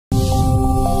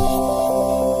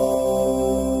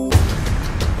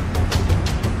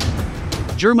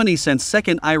Germany sent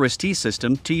second IRIS-T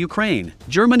system to Ukraine.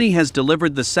 Germany has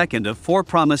delivered the second of 4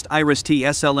 promised IRIS-T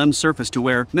SLM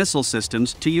surface-to-air missile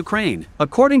systems to Ukraine.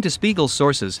 According to Spiegel's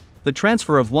sources, the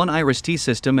transfer of 1 IRIS-T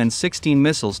system and 16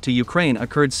 missiles to Ukraine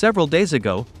occurred several days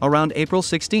ago, around April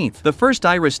 16. The first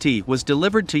IRIS-T was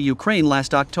delivered to Ukraine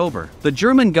last October. The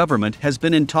German government has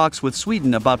been in talks with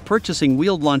Sweden about purchasing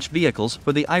wheeled launch vehicles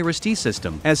for the IRIS-T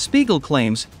system. As Spiegel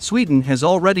claims, Sweden has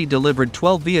already delivered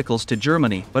 12 vehicles to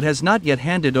Germany but has not yet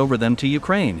handed over them to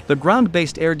Ukraine. The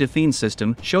ground-based air defense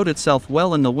system showed itself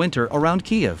well in the winter around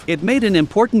Kyiv. It made an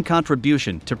important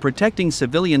contribution to protecting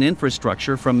civilian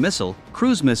infrastructure from missile,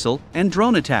 cruise missile, and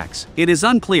drone attacks. It is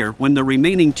unclear when the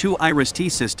remaining 2 IRIS-T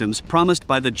systems promised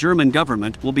by the German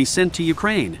government will be sent to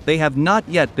Ukraine. They have not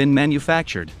yet been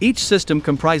manufactured. Each system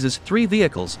comprises 3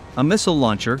 vehicles, a missile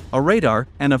launcher, a radar,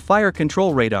 and a fire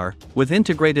control radar, with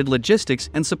integrated logistics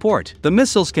and support. The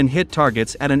missiles can hit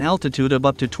targets at an altitude of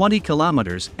up to 20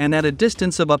 kilometers and at a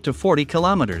distance of up to 40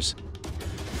 kilometers.